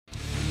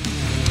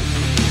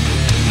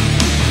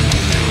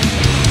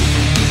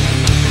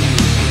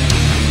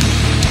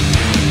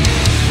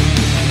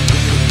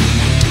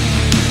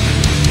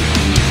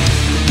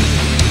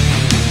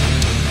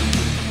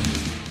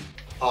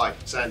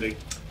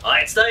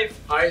Hi, it's Dave.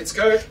 Hi, it's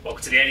Kirk.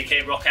 Welcome to the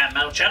A.D.K Rock and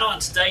Metal channel,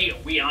 and today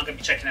we are going to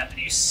be checking out the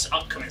new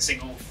upcoming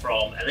single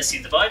from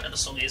Elysian, and the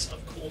song is,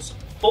 of course,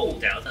 Fall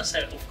Down. I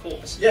said, of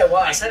course. Yeah,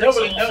 why?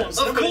 Nobody knows.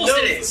 Of course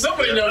it is.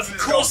 Nobody knows. Of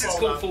course it's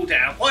called Fall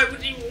Down. Why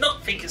would you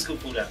not think it's called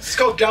Fall Down? It's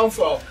called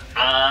Downfall.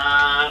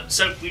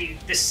 So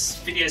this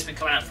video has been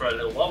coming out for a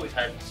little while. We've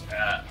had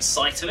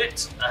sight of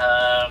it.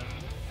 Haven't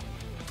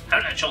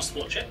had a chance to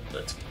watch it,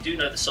 but do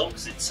know the song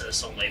because it's a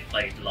song they've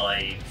played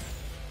live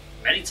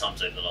many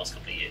times over the last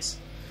couple of years.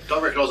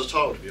 Don't recognise the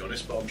title, to be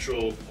honest, but I'm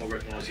sure I'll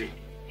recognise it.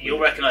 You'll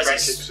recognise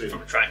it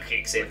from a track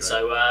kicks in. Okay.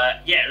 So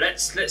yeah,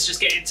 let's just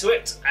get into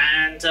it,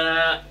 and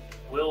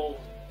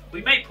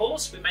we may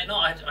pause, we may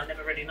not. I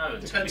never really know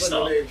until we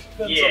start.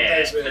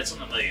 Depends on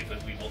the mood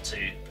whether we want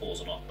to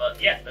pause or not.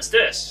 But yeah, let's do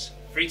this.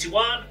 3, 2,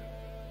 1,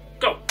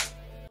 go.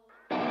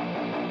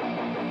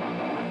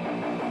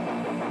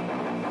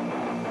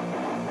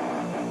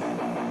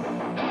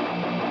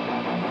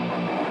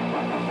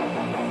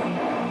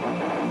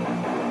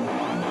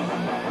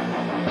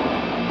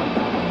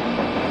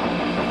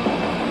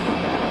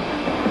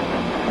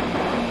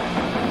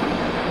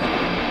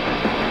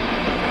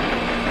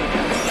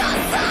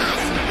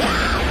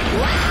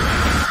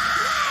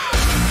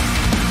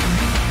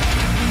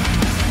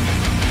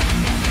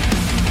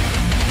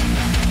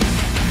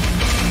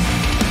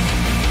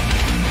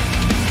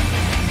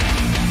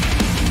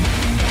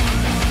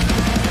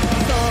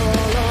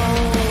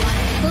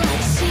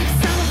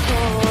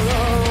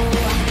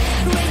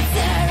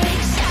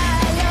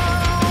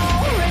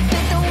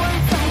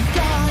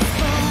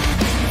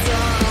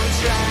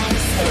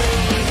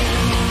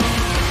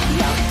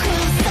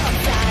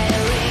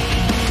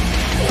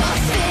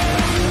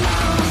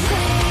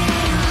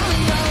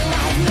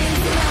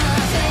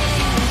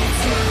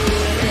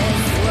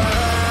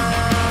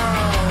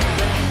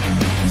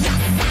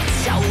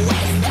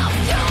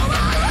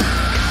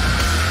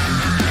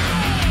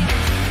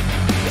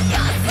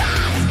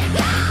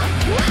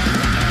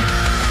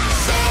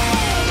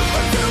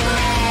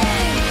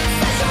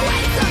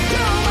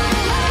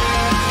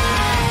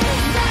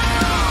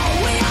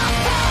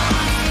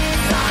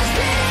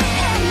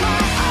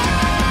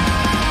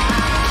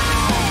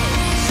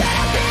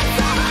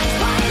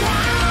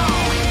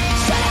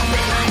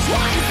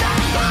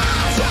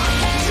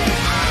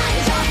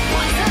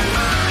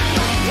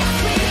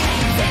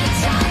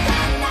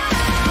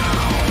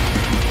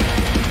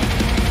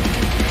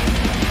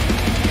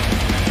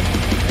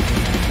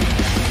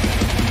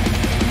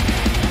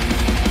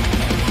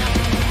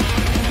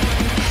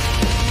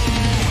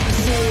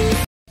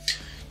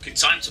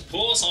 Time to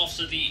pause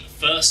after the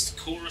first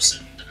chorus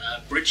and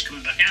bridge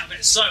coming back out of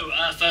it. So,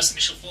 first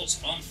initial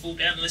thoughts on Fall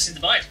Down and Elysian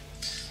Divide.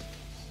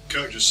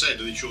 Kirk just said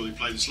that he surely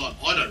played this live.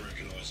 I don't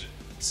recognise it.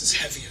 This is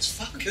heavy as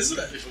fuck, isn't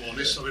it? If I'm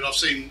honest, I mean,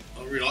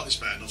 I really like this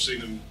band. I've seen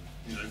them,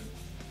 you know,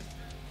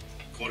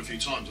 quite a few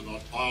times, and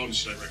I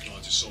honestly don't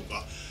recognise this song.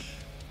 But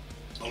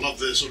I love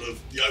the sort of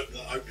the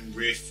opening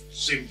riff,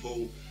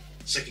 simple.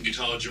 Second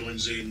guitar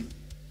joins in.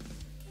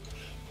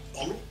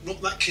 I'm not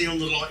that keen on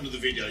the lighting of the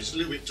video. It's a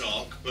little bit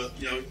dark, but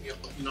you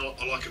know,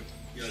 I like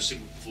a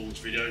simple performance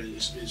video.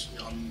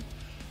 I'm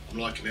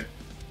liking it.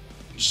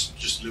 It's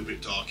just a little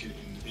bit dark in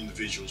the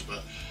visuals,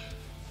 but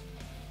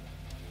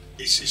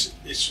it's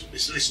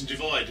Elysian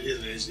Divide,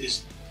 isn't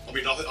it? I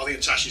mean, I think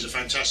Tashi's a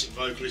fantastic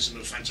vocalist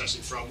and a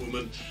fantastic front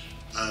woman.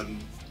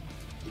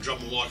 The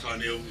drummer Mike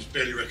O'Neill is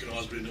barely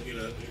recognisable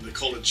in a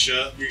collared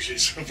shirt. Usually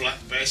it's a black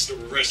vest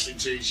or a wrestling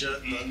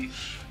t-shirt. But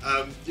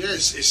yeah, it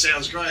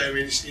sounds great. I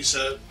mean, it's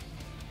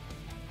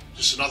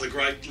just another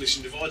great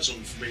Elysian Divide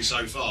song for me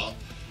so far.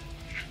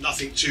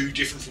 Nothing too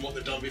different from what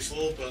they've done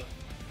before, but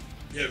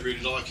yeah, really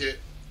like it.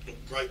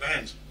 Great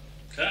band.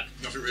 Okay.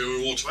 Nothing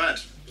really more to add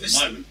at the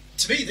moment.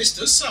 To me, this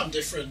does sound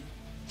different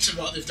to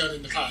what they've done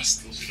in the past.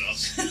 Of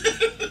course it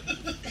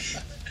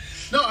does.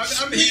 No,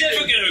 I'm We're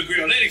never going to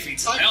agree on anything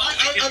today,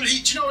 do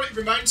you know what it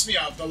reminds me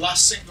of? The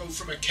last single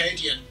from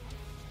Acadian,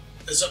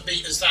 as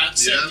upbeat as that,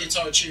 same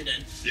guitar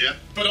tuning. Yeah.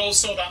 But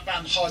also that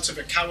band Heart of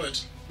a Coward,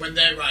 when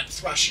they write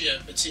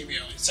thrashier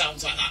material, it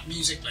sounds like that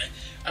musically.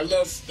 I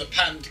love the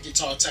panned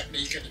guitar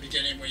technique at the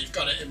beginning where you've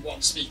got it in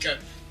one speaker,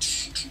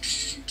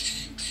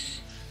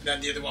 and then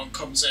the other one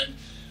comes in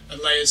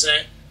and layers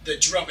it. The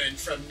drumming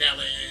from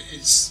Nelly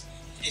is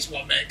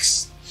what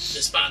makes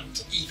this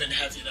band even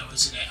heavier though,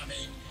 isn't it? I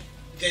mean,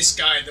 this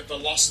guy, the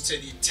velocity,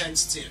 the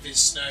intensity of his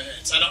snare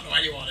hits. I don't know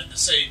anyone in the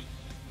scene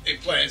who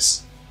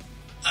plays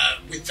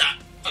with that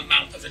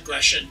amount of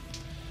aggression.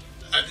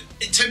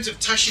 In terms of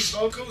Tashi's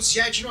vocals,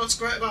 yeah, do you know what's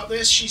great about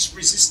this? She's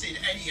resisted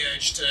any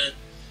urge to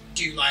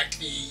do like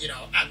the,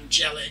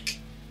 angelic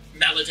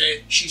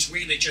melody. She's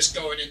really just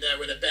going in there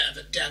with a bit of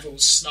a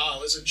devil's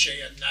snarl, isn't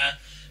she? And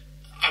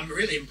I'm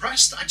really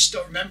impressed. I just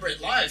don't remember it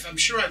live. I'm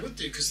sure I would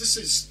do, because it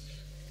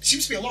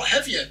seems to be a lot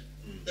heavier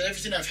than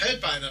everything I've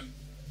heard by them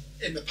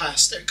in the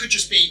past. It could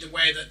just be the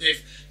way that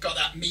they've got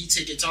that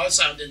meaty guitar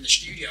sound in the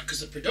studio, because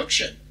the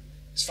production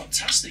is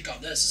fantastic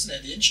on this, isn't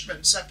it? The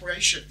instrument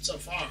separation so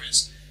far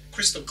is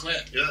crystal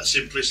clear. Yeah, that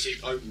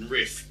simplistic open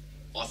riff,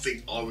 I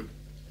think I would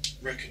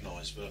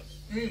recognise, but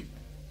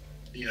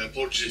you know,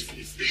 apologies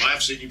if I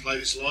have seen you play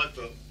this live,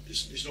 but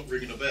it's not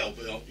ringing a bell.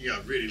 But I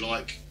really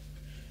like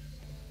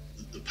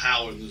the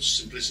power and the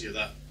simplicity of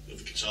the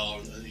guitar,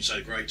 and you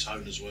say great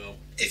tone as well.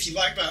 If you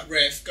like that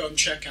riff, go and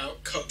check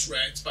out Cut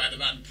Rate by the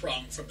band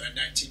Prong from their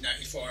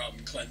 1994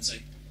 album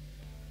Cleansing.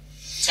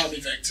 Tommy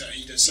Victor,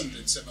 he does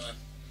something similar.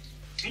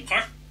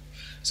 Okay.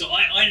 So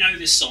I know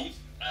this song.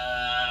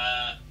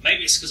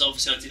 Maybe it's because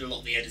obviously I did a lot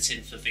of the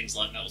editing for things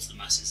like Metal to the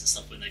Masses and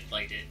stuff when they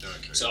played it.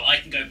 Okay. So I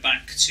can go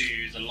back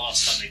to the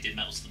last time they did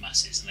Metal to the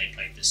Masses and they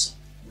played this song.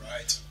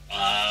 Right.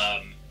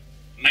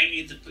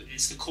 Mainly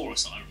it's the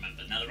chorus that I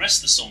remember. Now the rest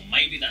of the song,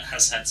 maybe that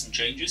has had some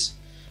changes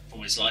from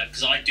what it's like,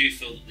 because I do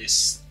feel that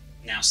this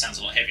now sounds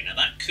a lot heavier. Now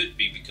that could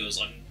be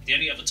because the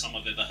only other time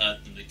I've ever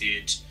heard them, they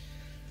did.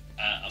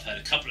 I've heard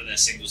a couple of their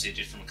singles they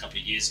did from a couple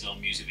of years ago on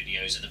music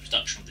videos, and the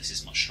production of this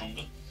is much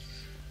stronger.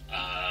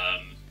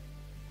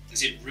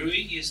 Is it Rui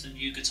is the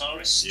new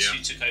guitarist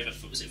who took over?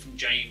 Was it from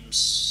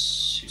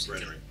James? Who's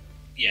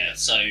yeah.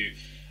 So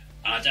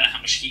I don't know how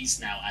much he's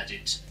now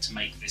added to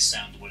make this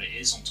sound what it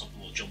is on top of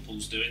what John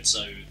Paul's doing.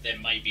 So there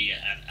may be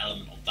an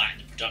element of that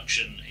in the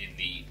production, in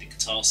the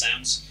guitar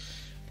sounds,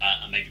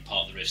 and maybe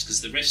part of the riffs,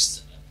 because the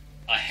riffs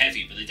are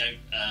heavy, but they don't.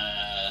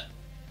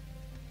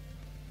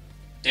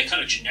 They're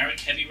kind of generic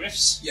heavy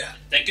riffs. Yeah,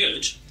 they're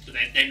good, but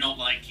they're not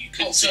like you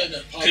could.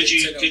 Could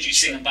you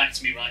sing them back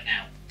to me right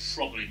now?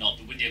 Probably not.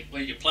 But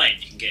when you're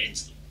playing, you can get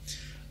into them.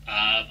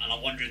 And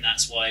I'm wondering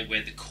that's why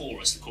where the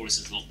chorus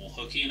is a lot more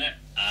hooky in it.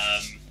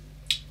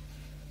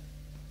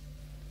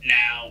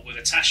 Now with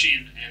Atashi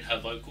and her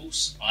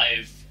vocals,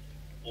 I've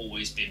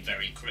always been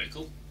very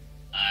critical.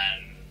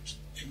 And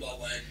in what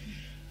way?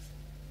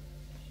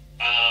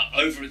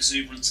 Over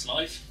exuberance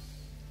live.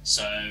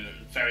 So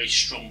very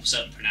strong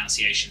certain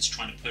pronunciations,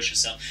 trying to push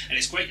herself, and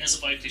it's great as a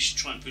vocalist you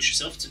try and push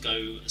yourself to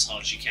go as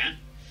hard as you can,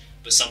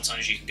 but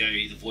sometimes you can go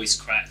the voice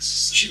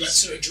cracks. She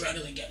lets her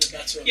adrenaline get the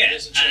better of it,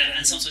 doesn't she?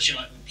 And sometimes you're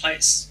like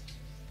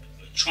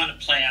trying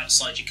to play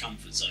outside your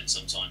comfort zone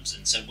sometimes,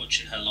 and so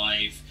watching her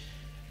live,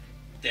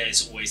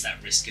 there's always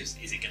that risk of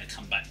is it going to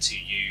come back to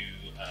you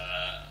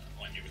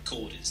on your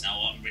recordings.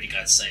 Now what I'm really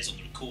glad to say is on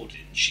the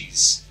recording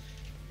she's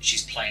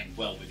playing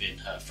well within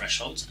her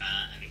threshold,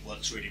 and it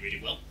works really,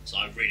 really well. So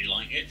I really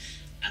like it,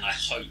 and I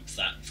hope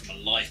that from a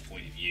live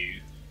point of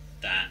view,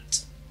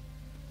 that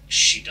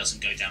she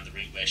doesn't go down the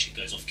route where she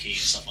goes off key and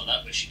stuff like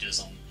that, where she does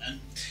on.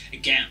 And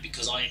again,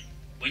 because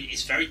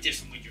it's very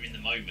different when you're in the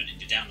moment and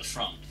you're down the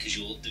front, because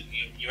you're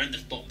in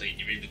the bottom beat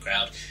and you're in the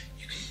crowd.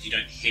 You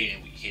don't hear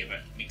what you hear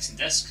at mixing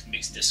desk.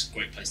 Mixing desk is a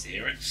great place to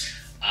hear it,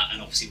 and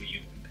obviously when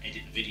you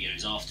edit the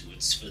videos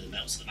afterwards for the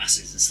Metal to the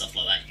Masses and stuff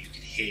like that, you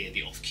can hear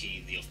the off-key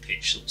and the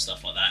off-pitch sort of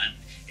stuff like that, and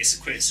it's a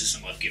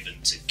criticism I've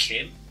given to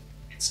Kim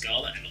in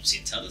Scarlet and obviously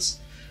in Tellers.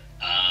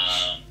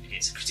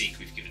 It's a critique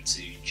we've given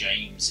to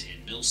James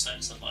in Millstone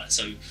and stuff like that.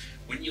 So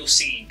when you're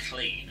singing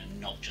clean and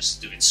not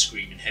just doing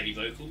screaming heavy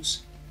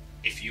vocals,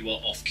 if you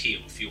are off-key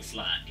or if you're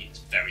flat, it's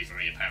very,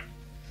 very apparent.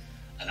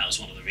 And that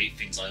was one of the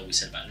things I always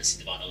said about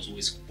Elysian Divide. I was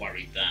always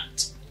worried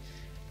that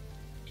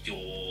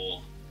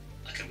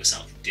I can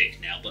sound like a dick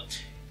now,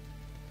 but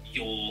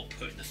you're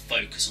putting the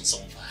focus on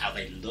someone for how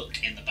they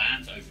look in the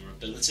band over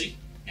ability.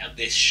 Now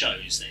this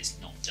shows that it's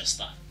not just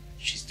that.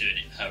 She's doing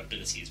it, her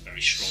ability is very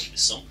strong in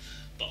this song,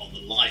 but on the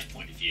live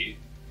point of view,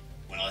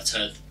 when I've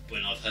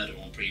heard her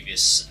on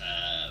previous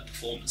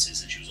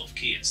performances and she was off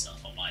key and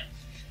stuff, I'm like,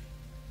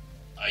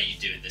 are you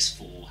doing this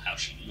for how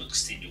she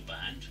looks in your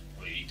band,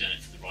 or are you doing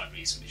it for the right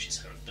reason, which is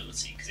her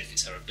ability? Because if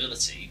it's her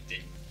ability, then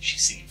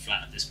she's singing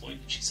flat at this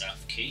point and she's out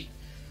of key.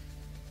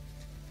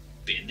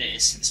 But in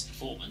this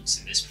performance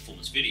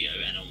video,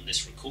 and on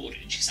this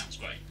recording, she sounds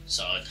great.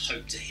 So I'd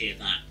hope to hear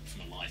that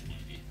from a live point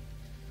of view.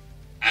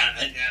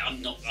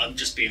 And I'm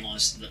just being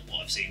honest that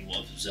what I've seen, what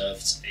I've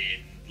observed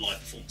in live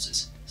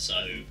performances. So,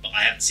 but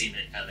I haven't seen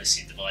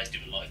Elysian Divide do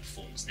a live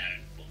performance now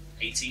in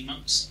 18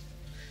 months,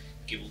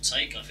 give or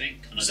take. I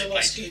think. I know so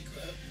last gig,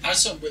 I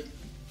saw with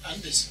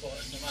Andy's support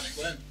in Nomadic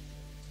Worm.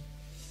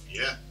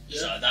 Yeah.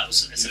 So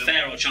it's a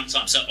fair old chunk of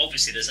time. So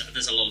obviously there's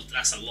a lot of,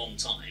 that's a long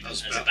time. That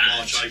was as about a band.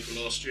 March,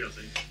 April last year, I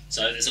think.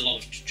 So there's a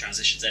lot of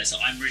transitions there. So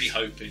I'm really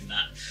hoping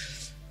that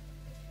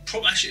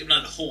actually the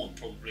Horn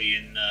probably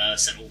in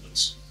St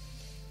Albans,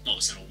 not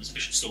at St Albans,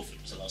 Bishop Stortford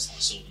was the last time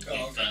I saw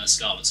them with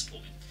Scarlet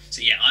supporting.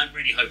 So yeah, I'm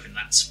really hoping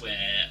that's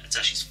where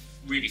Atashi's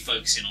really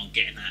focusing on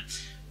getting that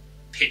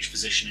pitch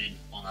positioning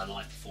on her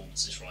live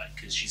performances right,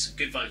 because she's a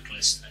good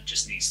vocalist and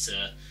just needs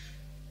to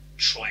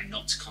try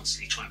not to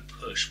constantly try and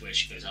push where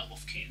she goes out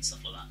off key and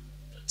stuff like that.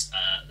 But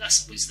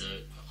that's always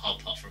the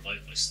hard part for a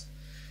vocalist.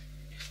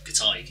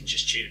 Guitar, you can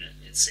just tune it.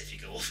 It's if you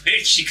go off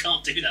pitch, you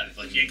can't do that.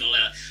 If you ain't got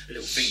a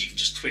little thing, you can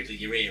just twiddle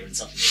your ear and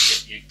something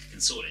you can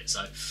sort it.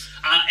 So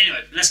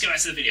anyway, let's go back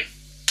to the video.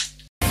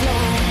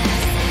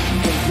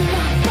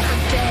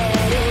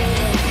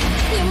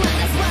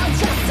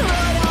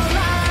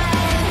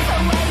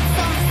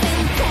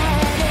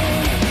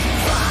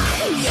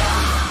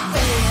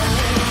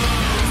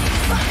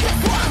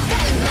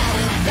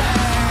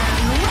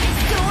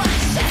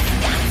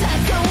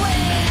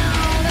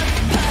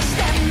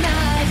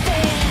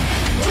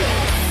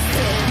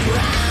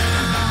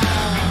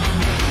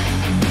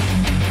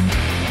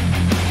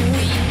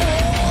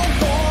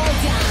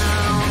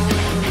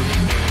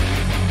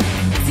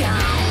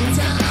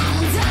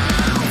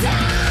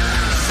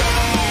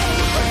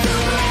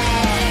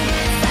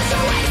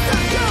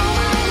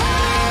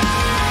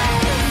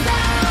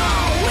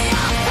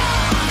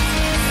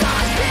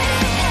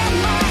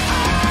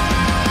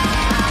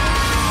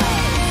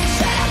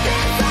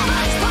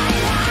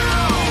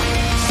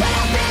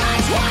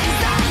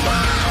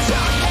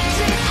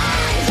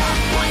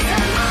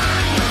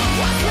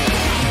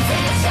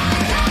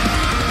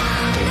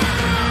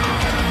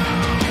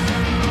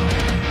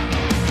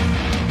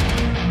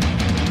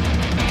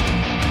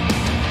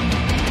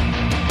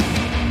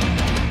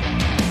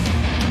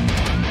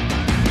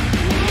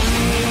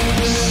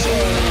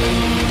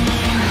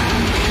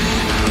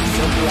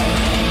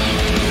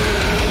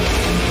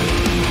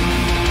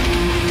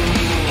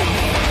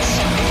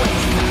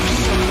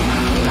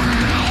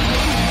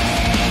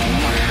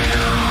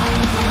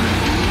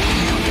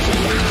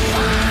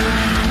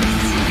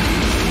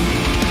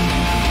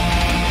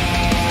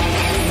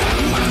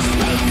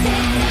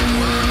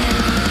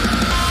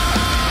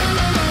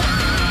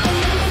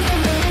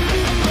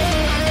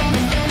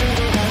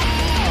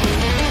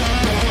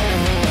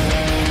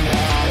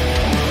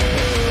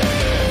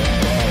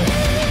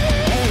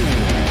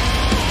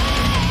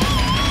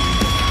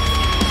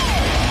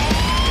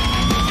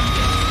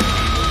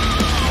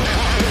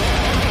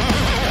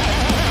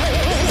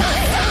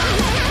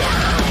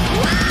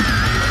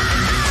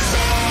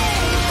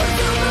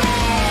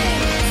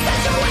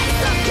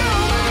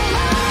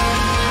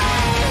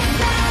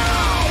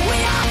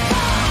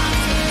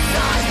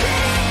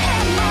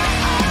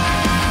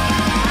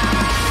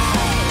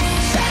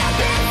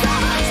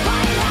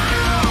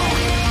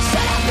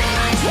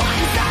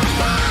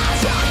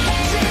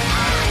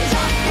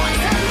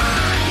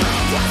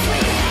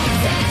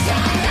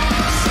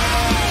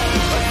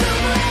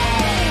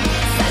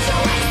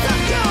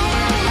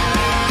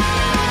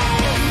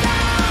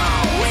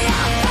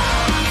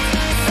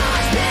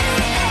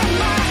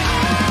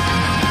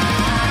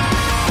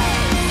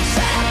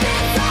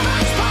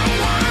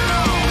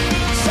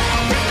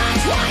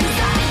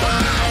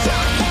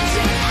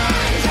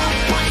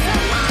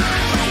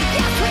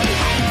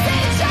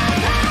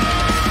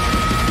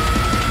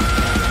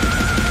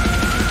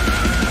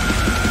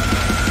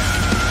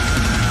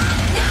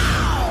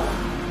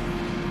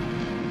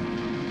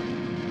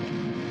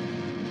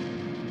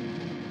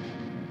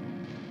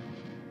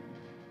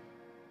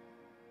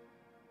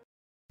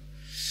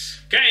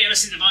 Okay,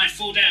 Elysian Divine,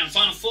 Fall Down.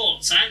 Final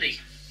thoughts, Andy?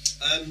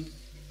 I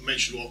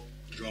mentioned what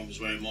the drum was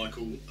wearing,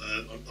 Michael.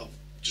 I've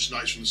just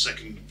noticed from the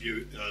second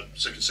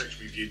section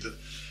we viewed that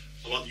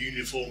I like the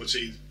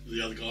uniformity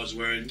the other guys are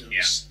wearing.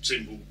 Yeah.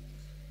 Simple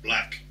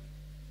black,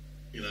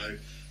 you know,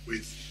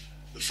 with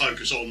the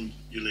focus on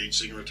your lead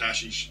singer,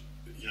 Atashi.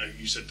 You know,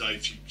 you said,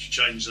 Dave, she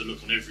changes her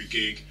look on every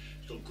gig.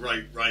 She's got a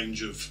great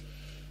range of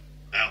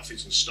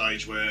outfits and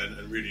stage wear, and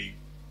really,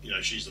 you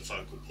know, she's the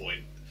focal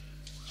point.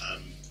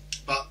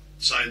 But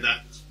saying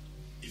that,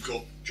 you've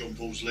got John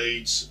Paul's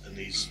leads, and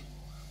he's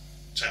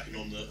tapping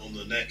on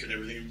the neck and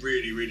everything.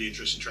 Really, really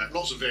interesting track.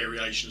 Lots of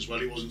variation as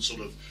well. It wasn't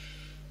sort of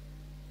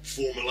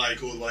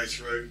formulaic all the way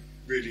through.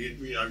 Really,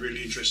 you know,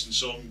 really interesting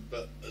song.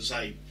 But as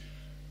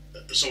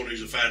as someone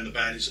who's a fan of the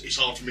band, it's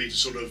hard for me to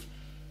sort of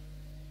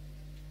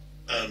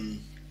what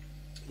am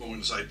I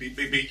going to say?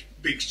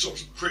 Be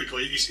sort of critical.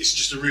 It's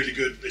just a really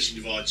good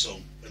Elysian Divide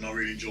song, and I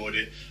really enjoyed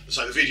it. And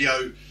so the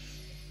video,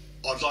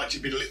 I'd like it to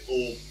be a little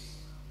more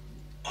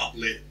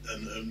uplit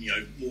and you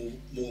know,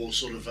 more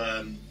sort of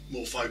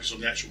more focused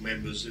on the actual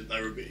members.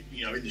 They were a bit,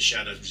 you know, in the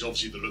shadows, which is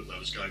obviously the look they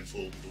was going for,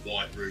 with the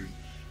white room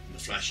and the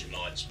flashing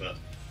lights. But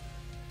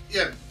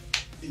yeah,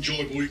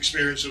 enjoyable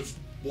experience of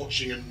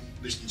watching and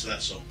listening to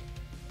that song.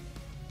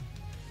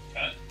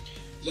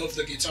 Love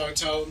the guitar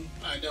tone.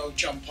 I know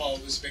John Paul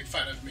was a big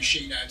fan of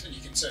Machine Head, and you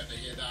can certainly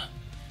hear that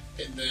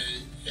in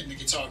the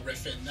guitar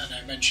riffing. And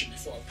I mentioned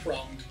before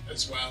Prong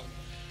as well.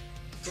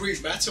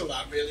 Groove metal,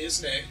 that really,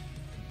 isn't it?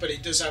 But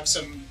it does have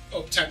some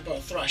up-tempo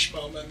thrash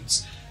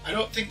moments. I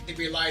don't think they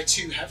rely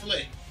too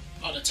heavily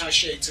on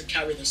Atashi to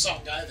carry the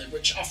song either,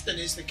 which often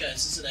is the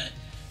case, isn't it?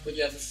 When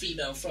you have a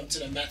female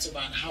fronting a metal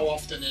band, how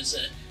often is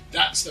it?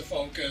 That's the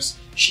focus.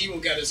 She will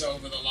get us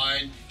over the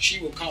line.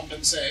 She will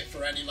compensate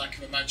for any lack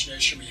of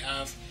imagination we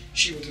have.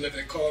 She will deliver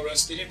the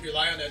chorus. They didn't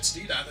rely on her to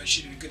do that, though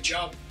she did a good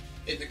job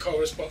in the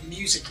chorus. But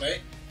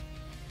musically,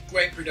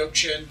 great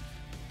production.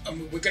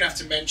 And we're going to have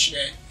to mention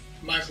it.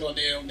 Michael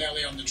O'Neill,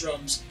 Nelly on the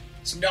drums.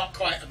 It's not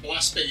quite a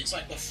blast beat. It's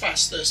like the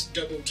fastest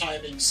double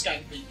timing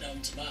skank beat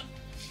known to man.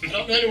 I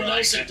don't know anyone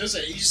else who does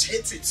it. He just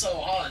hits it so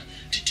hard.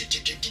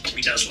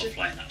 He does love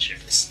playing that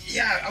shit.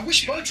 Yeah, I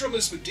wish more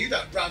drummers would do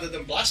that rather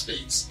than blast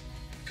beats,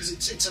 because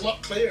it's a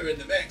lot clearer in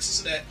the mix,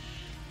 isn't it?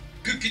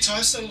 Good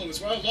guitar solo as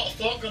well. A lot of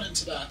thought gone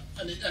into that,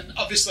 and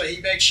obviously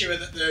he made sure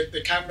that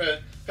the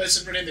camera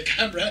person running the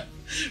camera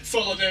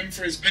followed him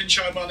for his pinch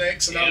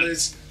harmonics and all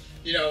his,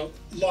 you know,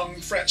 long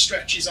fret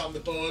stretches on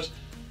the board.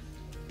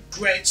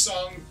 Great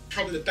song,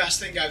 probably the best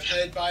thing I've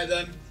heard by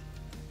them.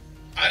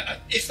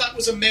 If that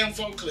was a male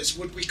vocalist,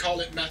 would we call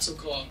it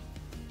metalcore?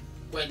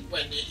 When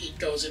it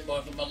goes in more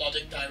of a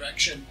melodic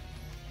direction,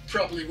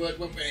 probably would,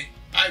 wouldn't we?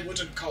 I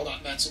wouldn't call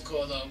that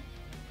metalcore though.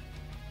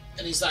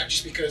 And is that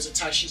just because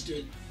Atashi's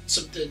doing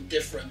something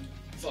different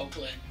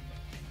vocally?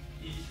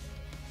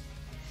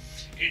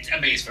 I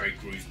mean, it's very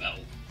groove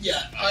metal.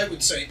 Yeah, I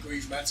would say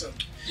groove metal.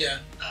 Yeah.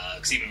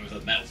 Because even with a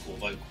metalcore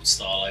vocal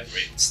style over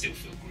it, still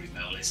feel groove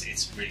metal.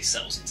 It really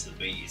settles into the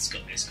beat. It's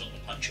got the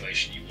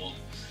punctuation you want.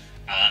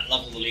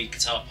 Love all the lead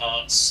guitar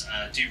parts.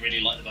 Do really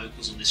like the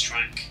vocals on this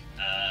track.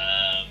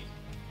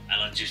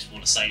 And I just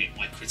want to say that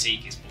my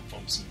critique is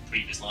from some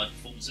previous live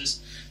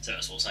performances. So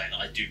that's what I'm saying.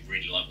 I do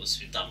really like what's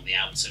been done on the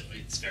album. So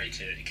it's very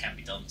clear that it can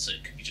be done. So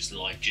it could be just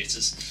live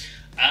jitters.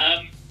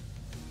 I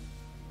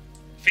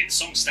think the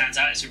song stands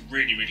out. It's a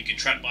really, really good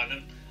track by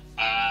them.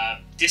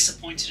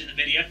 Disappointed in the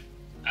video.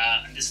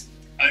 And this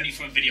only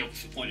from a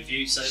videographer point of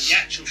view. So the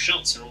actual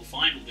shots are all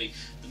fine. All the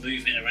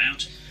movement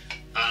around.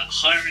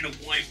 Hiring a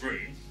white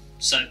room.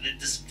 So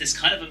there's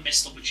kind of a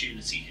missed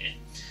opportunity here.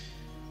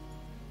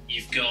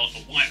 You've got a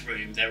white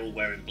room, they're all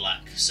wearing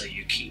black, so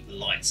you keep the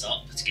lights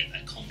up to get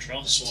that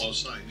contrast. That's what I was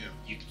saying,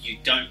 yeah. You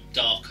don't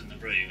darken the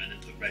room and then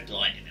put red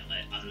lighting on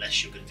it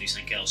unless you're going to do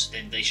something else.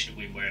 Then they should have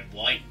been wearing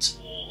white,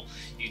 or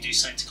you do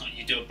something to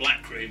you do a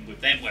black room with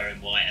them wearing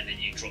white, and then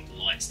you drop the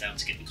lights down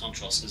to get the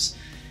contrast. Because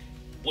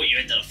what you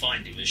ended up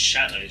finding was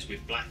shadows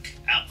with black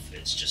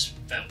outfits just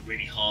felt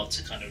really hard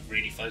to kind of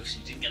really focus.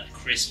 You didn't get that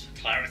crisp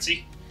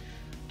clarity.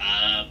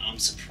 I'm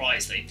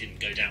surprised they didn't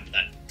go down with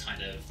that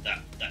kind of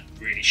that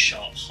really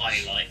sharp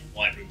highlight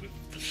white room with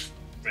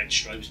the red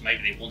strobes.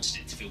 Maybe they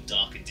wanted it to feel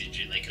dark and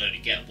dingy and they could only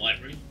get a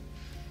white room,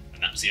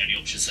 and that was the only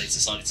option, so they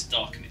decided to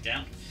darken it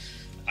down.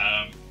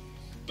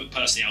 But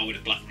personally, I would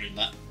have black roomed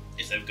that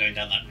if they were going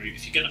down that route.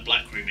 If you're going to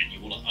black room it and you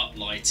want to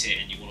uplight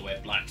it and you want to wear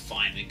black,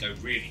 fine, then go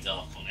really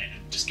dark on it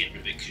and just get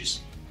rid of it,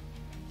 because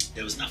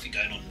there was nothing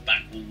going on in the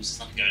back walls, there's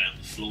nothing going out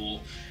on the floor.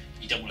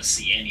 You don't want to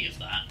see any of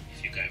that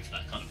if you're going for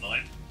that kind of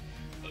vibe.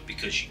 But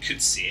because you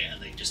could see it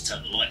and they just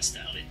turned the lights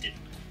down, it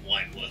didn't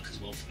quite work as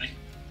well for me.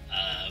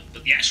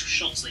 But the actual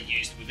shots they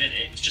used within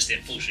it was just,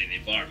 unfortunately,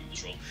 the environment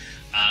was wrong.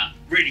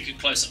 Really good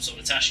close-ups on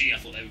Atashi. I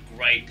thought they were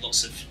great.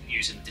 Lots of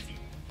using different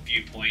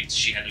viewpoints.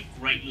 She had a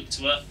great look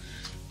to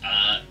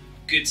her.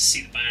 Good to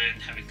see the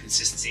band having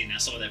consistency. Now,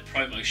 some of their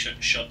promo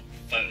shot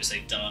photos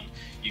they've done,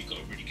 you've got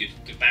a really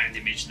good band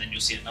image, and then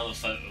you'll see another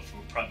photo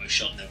from a promo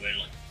shot, and they're wearing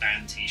like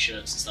band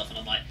t-shirts and stuff. And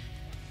I'm like,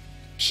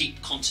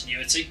 keep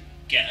continuity.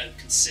 Get a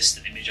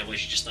consistent image,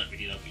 otherwise you just don't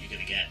really know what you're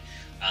going to get.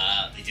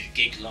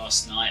 gig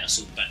last night. I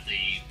saw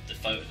the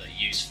photo that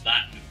you used for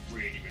that. It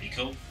looked really, really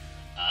cool.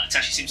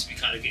 Tashi seems to be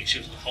kind of she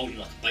was holding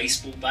like a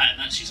baseball bat, and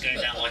that she's going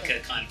down like a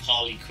kind of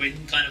Harley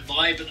Quinn kind of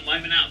vibe at the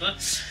moment out of her.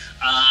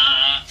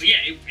 But yeah,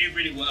 it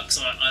really works.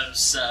 I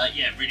was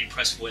really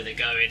impressed with where they're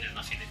going, and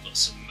I think they've got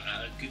some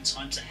good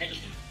times ahead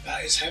of them.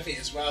 That is heavy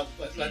as well.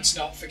 Let's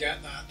not forget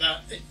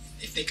that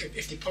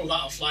if they pull that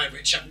off live,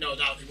 which I've no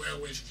doubt they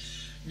will, with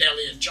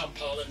Nelly and John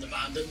Paul in the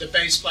band, and the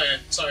bass player.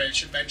 Sorry, I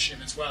should mention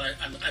him as well.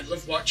 I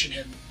love watching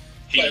him.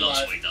 He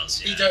loves what he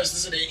does. Yeah. He does,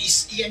 doesn't he?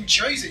 He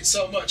enjoys it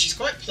so much. He's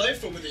quite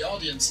playful with the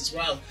audience as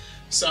well.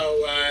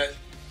 So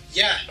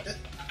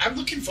I'm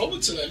looking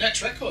forward to their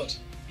next record.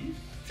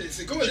 If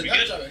they're going in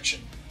that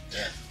direction.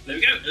 Yeah. There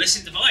we go.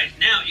 Elysian Divide.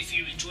 Now, if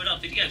you enjoyed our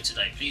video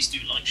today, please do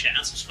like, share,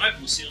 and subscribe.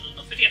 We'll see you on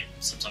another video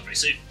sometime very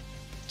soon.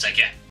 Take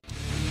care.